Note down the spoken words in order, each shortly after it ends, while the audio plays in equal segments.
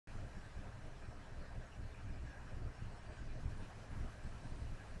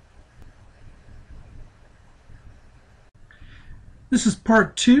This is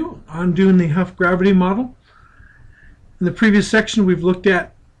part 2 on doing the Huff gravity model. In the previous section we've looked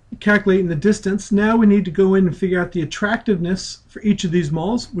at calculating the distance. Now we need to go in and figure out the attractiveness for each of these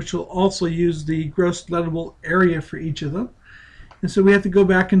malls, which will also use the gross lettable area for each of them. And so we have to go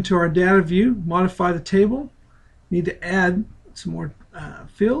back into our data view, modify the table. We need to add some more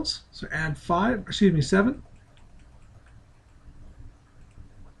fields. So add 7.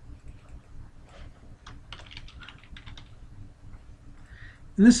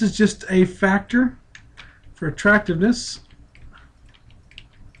 And this is just a factor for attractiveness.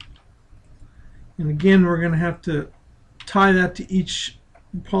 And again, we're going to have to tie that to each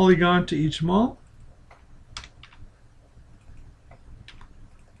polygon, to each mall.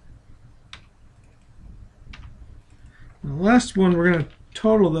 And the last one, we're going to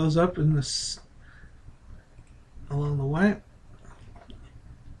total those up in this along the way. Make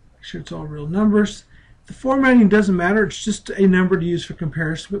sure it's all real numbers. The formatting doesn't matter, it's just a number to use for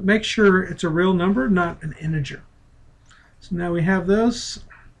comparison, but make sure it's a real number, not an integer. So now we have those.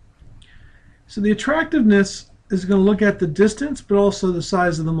 So the attractiveness is going to look at the distance, but also the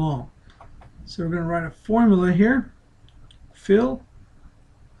size of the mall. So we're going to write a formula here. Fill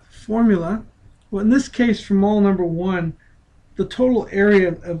formula. Well, in this case, for mall number 1, the total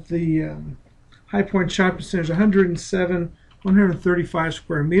area of the High Point Shopping Center is 135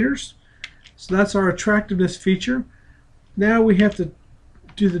 square meters. So that's our attractiveness feature. Now we have to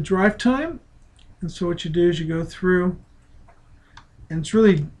do the drive time. And so what you do is you go through, and it's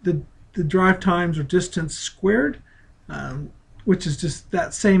really the drive times or distance squared, which is just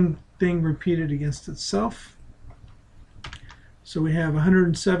that same thing repeated against itself. So we have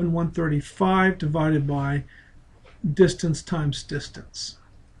 107,135 divided by distance times distance.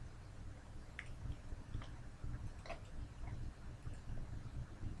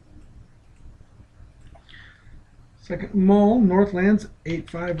 Second mall, Northlands,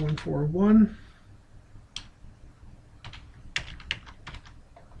 85141.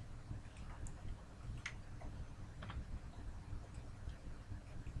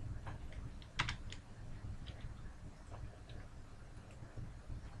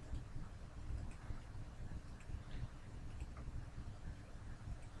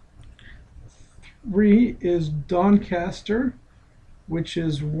 Three is Doncaster, which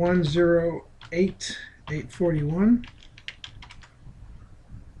is 108,841.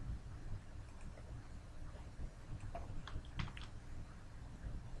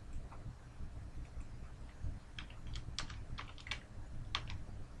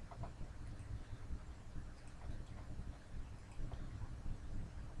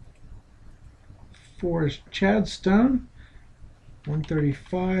 Four is Chadstone,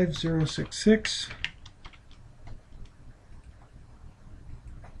 135,066.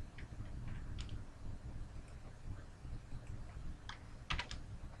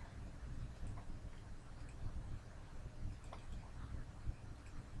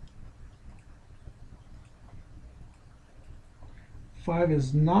 Five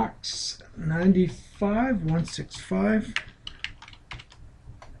is Knox, 95,165.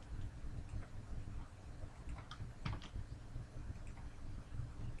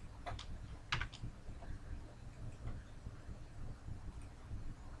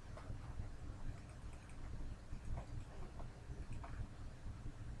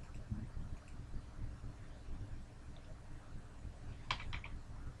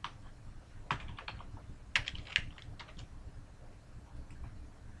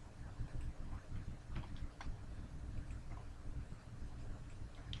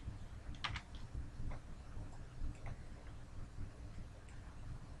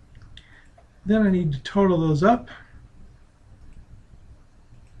 Then I need to total those up.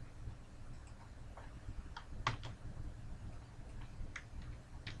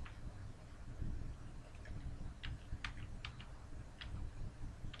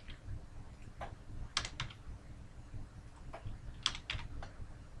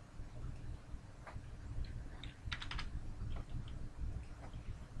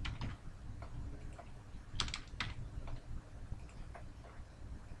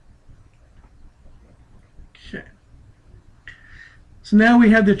 Okay. So now we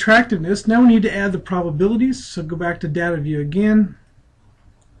have the attractiveness. Now we need to add the probabilities. So go back to data view again.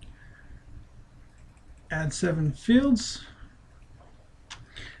 Add 7 fields.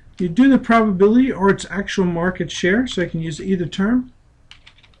 You do the probability or its actual market share, so I can use either term.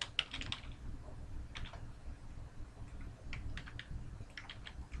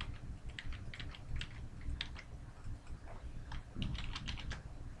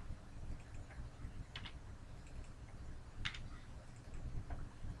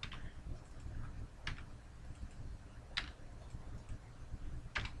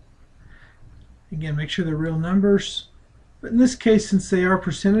 Again, make sure they're real numbers. But in this case, since they are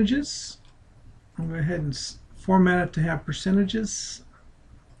percentages, I'll go ahead and format it to have percentages,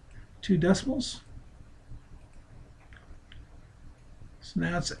 2 decimals. So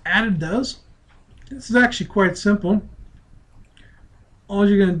now it's added those. This is actually quite simple. All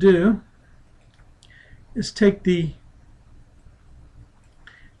you're going to do is take the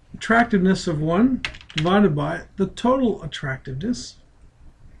attractiveness of 1 divided by the total attractiveness.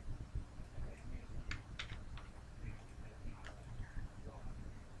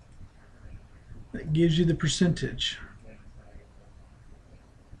 That gives you the percentage.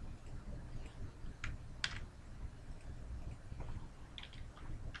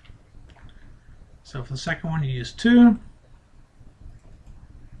 So for the second one, you use 2.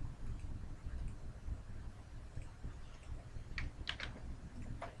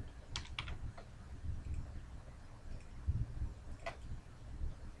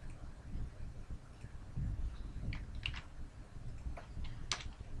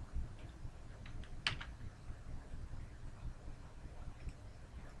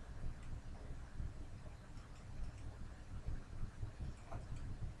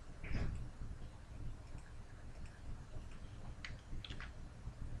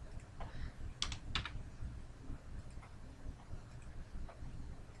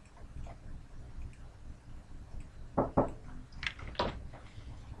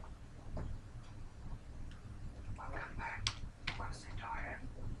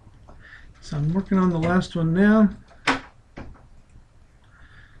 So I'm working on the last one now.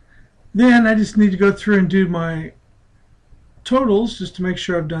 Then I just need to go through and do my totals just to make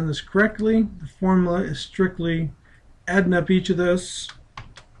sure I've done this correctly. The formula is strictly adding up each of those.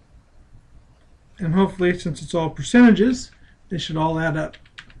 And hopefully, since it's all percentages, they should all add up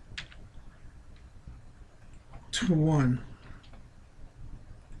to 1.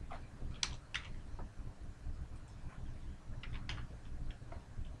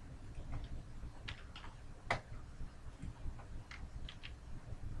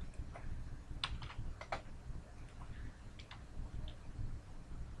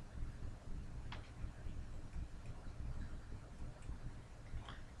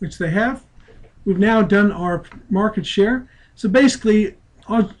 Which they have. We've now done our market share. So basically,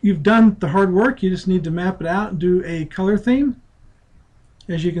 you've done the hard work. You just need to map it out and do a color theme.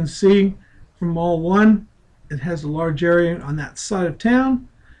 As you can see from Mall 1, it has a large area on that side of town,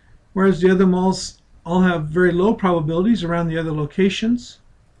 whereas the other malls all have very low probabilities around the other locations.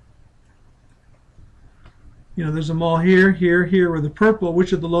 You know, there's a mall here, here, here with the purple.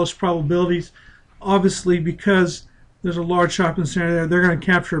 Which are the lowest probabilities? Obviously, because there's a large shopping center there, they're going to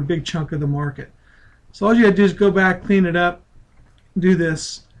capture a big chunk of the market. So all you got to do is go back, clean it up, do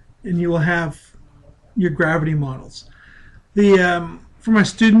this, and you will have your gravity models. For my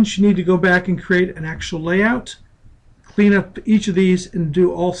students, you need to go back and create an actual layout, clean up each of these, and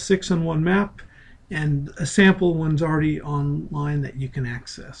do all 6 on one map. And a sample one's already online that you can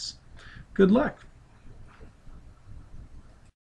access. Good luck.